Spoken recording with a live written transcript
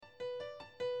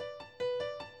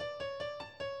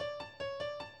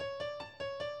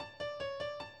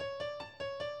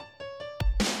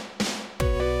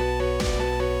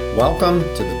Welcome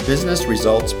to the Business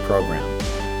Results Program.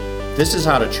 This is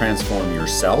how to transform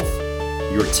yourself,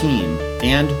 your team,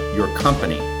 and your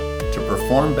company to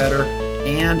perform better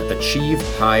and achieve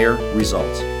higher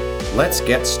results. Let's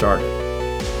get started.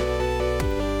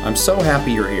 I'm so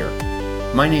happy you're here.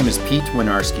 My name is Pete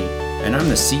Winiarski, and I'm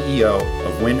the CEO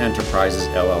of Win Enterprises,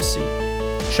 LLC.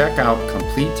 Check out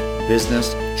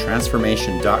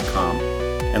CompleteBusinessTransformation.com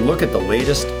and look at the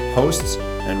latest posts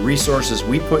and resources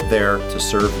we put there to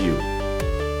serve you.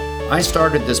 I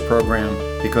started this program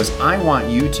because I want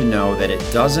you to know that it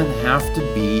doesn't have to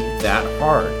be that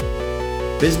hard.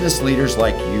 Business leaders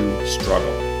like you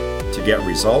struggle to get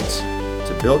results,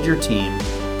 to build your team,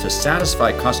 to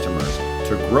satisfy customers,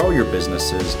 to grow your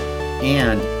businesses,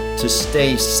 and to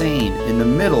stay sane in the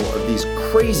middle of these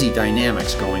crazy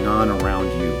dynamics going on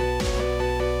around you.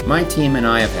 My team and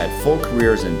I have had full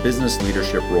careers in business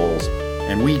leadership roles,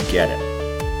 and we get it.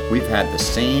 We've had the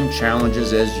same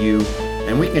challenges as you,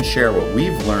 and we can share what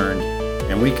we've learned,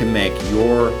 and we can make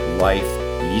your life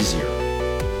easier.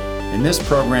 In this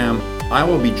program, I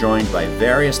will be joined by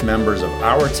various members of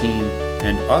our team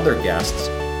and other guests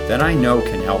that I know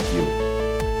can help you.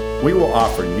 We will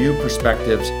offer new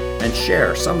perspectives and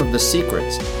share some of the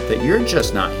secrets that you're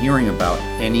just not hearing about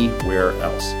anywhere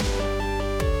else.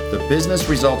 The Business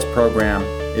Results Program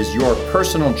is your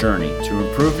personal journey to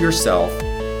improve yourself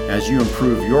as you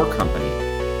improve your company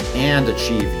and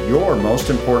achieve your most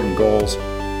important goals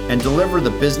and deliver the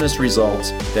business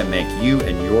results that make you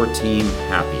and your team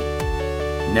happy.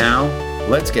 Now,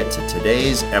 let's get to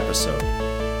today's episode.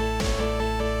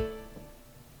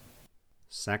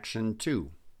 Section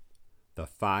 2. The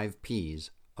 5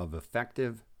 Ps of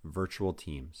Effective Virtual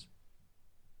Teams.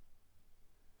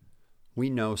 We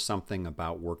know something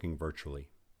about working virtually.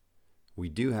 We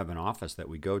do have an office that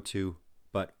we go to,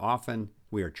 but often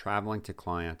we are traveling to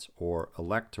clients or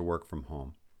elect to work from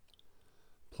home.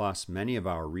 Plus, many of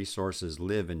our resources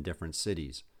live in different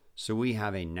cities, so we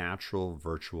have a natural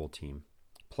virtual team.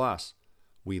 Plus,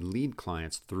 we lead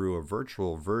clients through a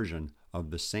virtual version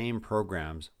of the same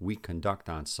programs we conduct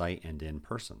on site and in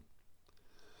person.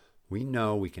 We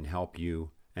know we can help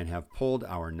you and have pulled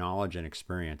our knowledge and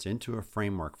experience into a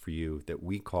framework for you that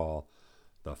we call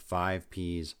the 5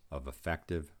 Ps of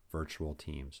Effective Virtual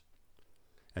Teams.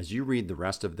 As you read the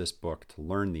rest of this book to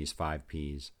learn these 5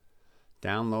 Ps,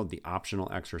 download the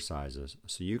optional exercises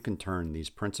so you can turn these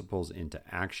principles into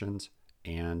actions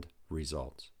and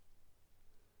results.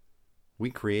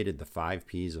 We created the 5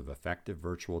 Ps of Effective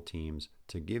Virtual Teams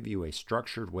to give you a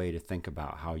structured way to think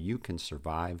about how you can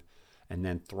survive and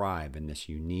then thrive in this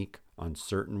unique,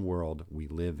 uncertain world we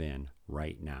live in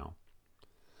right now.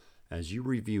 As you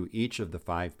review each of the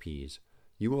 5 Ps,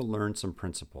 you will learn some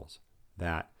principles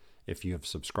that, if you have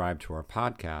subscribed to our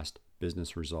podcast,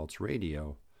 Business Results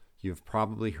Radio, you have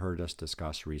probably heard us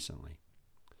discuss recently.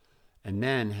 And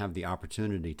then have the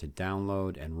opportunity to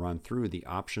download and run through the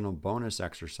optional bonus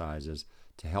exercises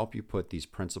to help you put these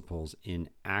principles in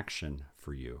action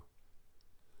for you.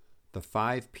 The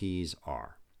 5 Ps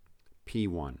are: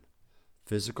 P1,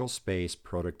 physical space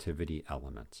productivity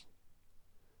elements.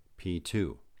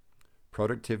 P2,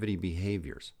 productivity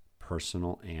behaviors,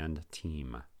 personal and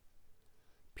team.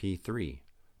 P3,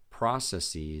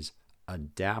 processes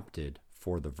adapted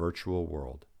for the virtual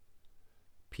world.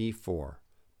 P4,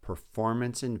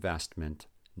 performance investment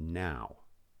now.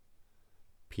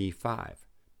 P5,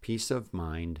 peace of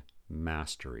mind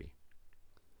mastery.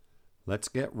 Let's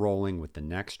get rolling with the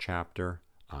next chapter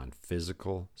on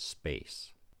physical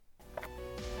space.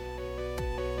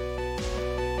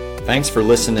 Thanks for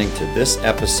listening to this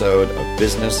episode of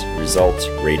Business Results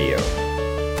Radio.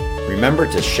 Remember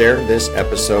to share this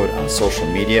episode on social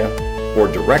media or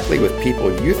directly with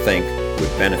people you think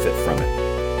would benefit from it.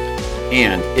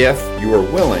 And if you are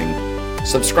willing,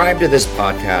 subscribe to this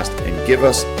podcast and give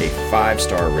us a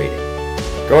 5-star rating.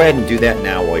 Go ahead and do that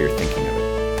now while you're thinking of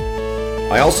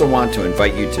it. I also want to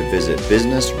invite you to visit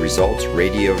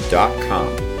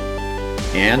businessresultsradio.com.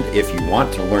 And if you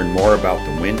want to learn more about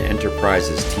the Win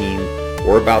Enterprises team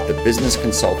or about the business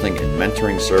consulting and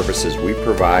mentoring services we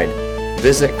provide,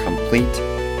 visit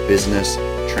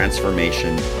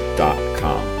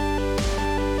CompleteBusinessTransformation.com.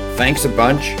 Thanks a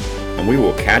bunch, and we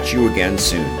will catch you again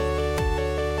soon.